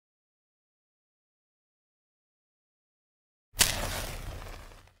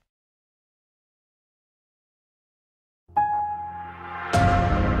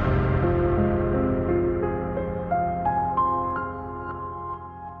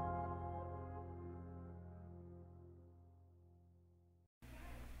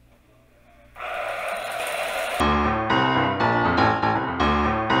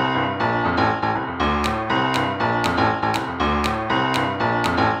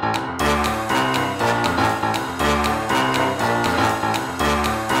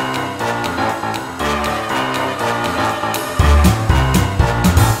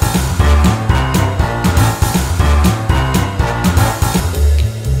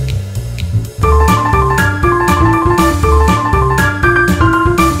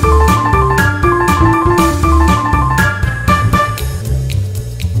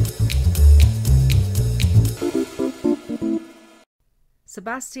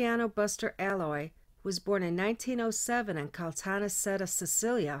Sebastiano Buster Aloi was born in 1907 in Caltanissetta,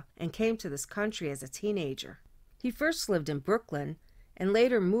 Sicilia, and came to this country as a teenager. He first lived in Brooklyn and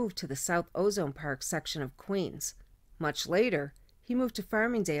later moved to the South Ozone Park section of Queens. Much later, he moved to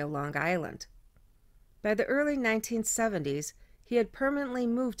Farmingdale, Long Island. By the early 1970s, he had permanently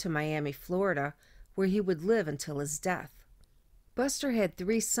moved to Miami, Florida, where he would live until his death. Buster had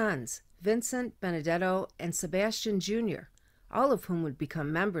 3 sons, Vincent, Benedetto, and Sebastian Jr., all of whom would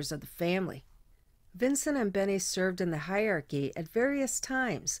become members of the family. Vincent and Benny served in the hierarchy at various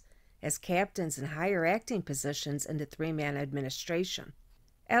times as captains in higher acting positions in the 3-man administration.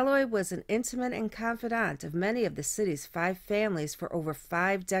 Aloi was an intimate and confidant of many of the city's 5 families for over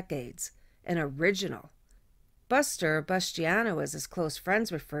 5 decades, an original. Buster, Bustiano as his close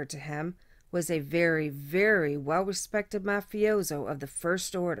friends referred to him, was a very, very well-respected mafioso of the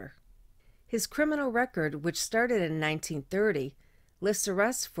first order. His criminal record, which started in 1930, lists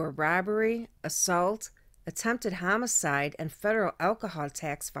arrests for robbery, assault, attempted homicide, and federal alcohol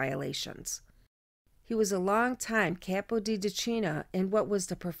tax violations. He was a long-time capo di decina in what was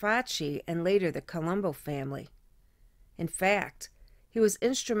the Profaci and later the Colombo family. In fact, he was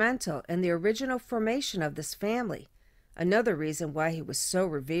instrumental in the original formation of this family, another reason why he was so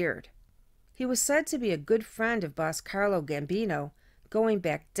revered. He was said to be a good friend of boss Carlo Gambino, going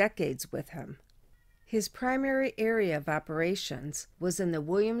back decades with him. His primary area of operations was in the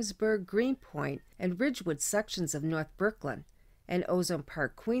Williamsburg, Greenpoint, and Ridgewood sections of North Brooklyn and Ozone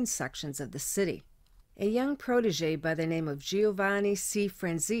Park, Queens sections of the city. A young protege by the name of Giovanni C.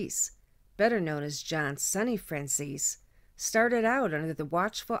 Franzese, better known as John Sonny Franzese, started out under the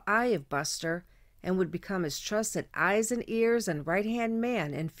watchful eye of Buster and would become his trusted eyes and ears and right-hand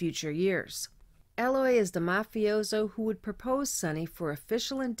man in future years. Aloi is the mafioso who would propose Sonny for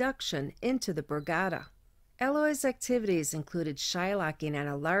official induction into the Brigada. Aloi's activities included shylocking on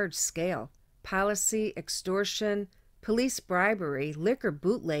a large scale, policy, extortion, police bribery, liquor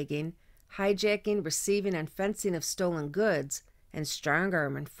bootlegging, hijacking, receiving, and fencing of stolen goods, and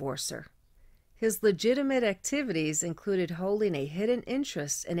strong-arm enforcer. His legitimate activities included holding a hidden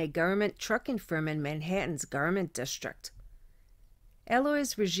interest in a garment trucking firm in Manhattan's Garment District.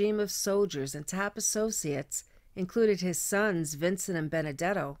 Aloi's regime of soldiers and top associates included his sons Vincent and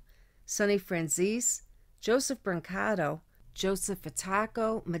Benedetto, Sonny Franzese, Joseph Brancato, Joseph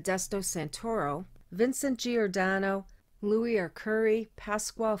Fataco, Modesto Santoro, Vincent Giordano, Louis Arcuri,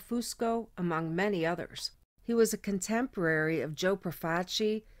 Pasquale Fusco, among many others. He was a contemporary of Joe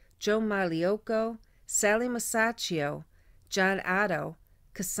Profaci, Joe Magliocco, Sally Masaccio, John Otto,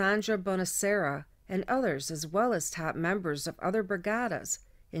 Cassandra Bonacera, and others, as well as top members of other brigadas,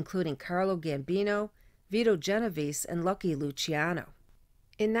 including Carlo Gambino, Vito Genovese, and Lucky Luciano.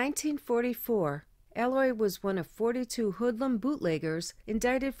 In 1944, Aloi was one of 42 hoodlum bootleggers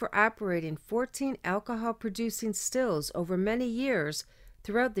indicted for operating 14 alcohol-producing stills over many years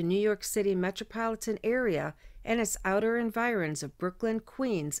throughout the New York City metropolitan area and its outer environs of Brooklyn,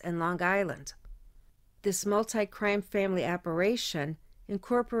 Queens, and Long Island. This multi-crime family operation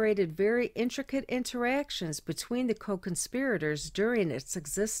incorporated very intricate interactions between the co-conspirators during its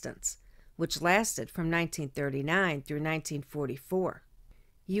existence, which lasted from 1939 through 1944.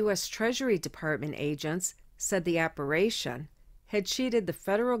 U.S. Treasury Department agents said the operation had cheated the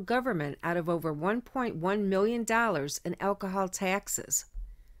federal government out of over $1.1 million in alcohol taxes.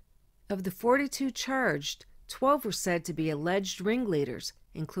 Of the 42 charged, 12 were said to be alleged ringleaders,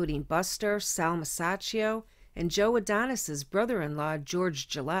 including Buster, Sal Masaccio, and Joe Adonis's brother-in-law, George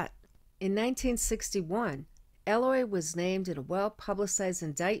Gillette. In 1961, Aloi was named in a well-publicized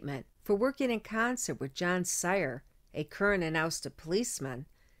indictment for working in concert with John Sire, a current and ousted policeman,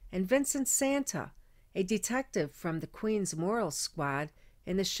 and Vincent Santa, a detective from the Queens Moral Squad,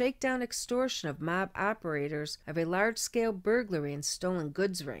 in the shakedown extortion of mob operators of a large-scale burglary and stolen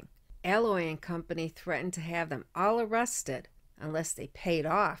goods ring. Aloi and company threatened to have them all arrested unless they paid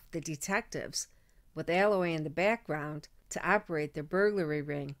off the detectives, with Aloi in the background, to operate their burglary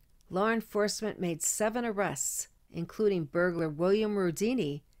ring. Law enforcement made 7 arrests, including burglar William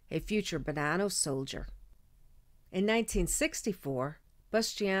Rodini, a future Bonanno soldier. In 1964,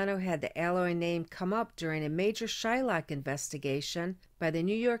 Bustiano had the Aloi name come up during a major Shylock investigation by the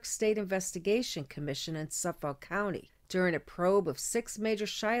New York State Investigation Commission in Suffolk County, during a probe of 6 major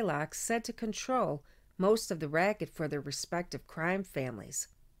Shylocks said to control most of the racket for their respective crime families.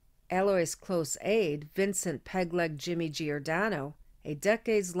 Aloi's close aide, Vincent Pegleg Jimmy Giordano, a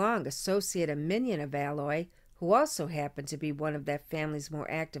decades-long associate and minion of Aloi, who also happened to be one of that family's more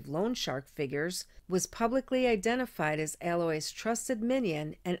active loan shark figures, was publicly identified as Aloi's trusted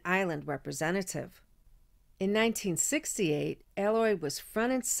minion and island representative. In 1968, Aloi was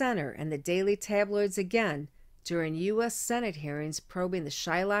front and center in the daily tabloids again during U.S. Senate hearings probing the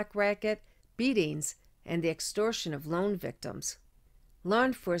Shylock racket, beatings, and the extortion of loan victims. Law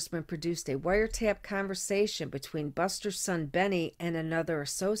enforcement produced a wiretap conversation between Buster's son Benny and another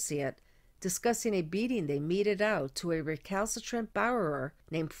associate, discussing a beating they meted out to a recalcitrant borrower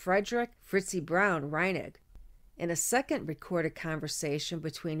named Frederick Fritzy Brown Reinig. In a second recorded conversation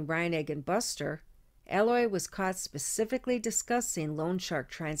between Reinig and Buster, Aloi was caught specifically discussing loan shark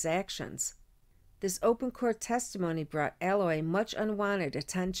transactions. This open court testimony brought Aloi much unwanted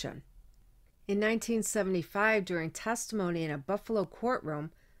attention. In 1975, during testimony in a Buffalo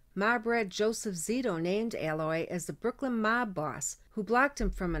courtroom, mob rat Joseph Zito named Aloi as the Brooklyn mob boss who blocked him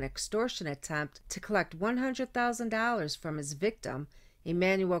from an extortion attempt to collect $100,000 from his victim,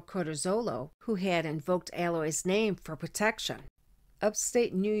 Emmanuel Cortizzolo, who had invoked Aloi's name for protection.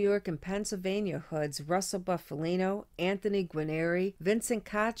 Upstate New York and Pennsylvania hoods Russell Buffalino, Anthony Guarneri, Vincent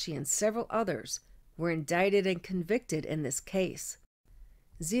Cacci, and several others were indicted and convicted in this case.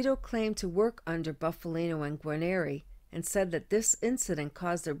 Zito claimed to work under Buffalino and Guarneri and said that this incident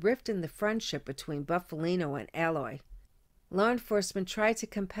caused a rift in the friendship between Buffalino and Aloi. Law enforcement tried to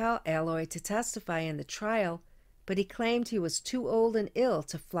compel Aloi to testify in the trial, but he claimed he was too old and ill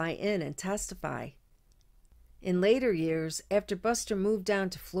to fly in and testify. In later years, after Buster moved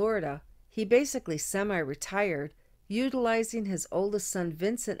down to Florida, he basically semi-retired, utilizing his oldest son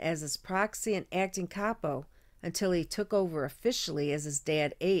Vincent as his proxy and acting capo until he took over officially as his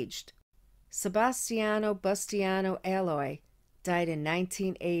dad aged. Sebastiano Bustiano Aloi died in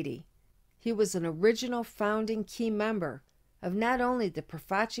 1980. He was an original founding key member of not only the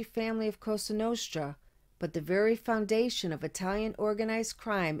Profaci family of Cosa Nostra, but the very foundation of Italian organized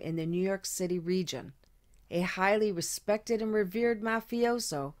crime in the New York City region, a highly respected and revered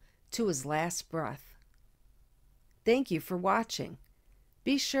mafioso to his last breath. Thank you for watching.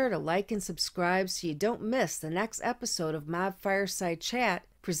 Be sure to like and subscribe so you don't miss the next episode of Mob Fireside Chat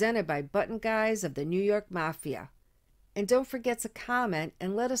presented by Button Guys of the New York Mafia. And don't forget to comment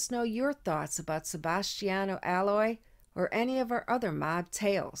and let us know your thoughts about Sebastiano Aloi or any of our other mob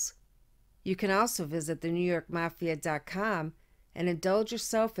tales. You can also visit thenewyorkmafia.com and indulge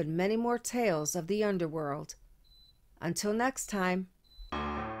yourself in many more tales of the underworld. Until next time.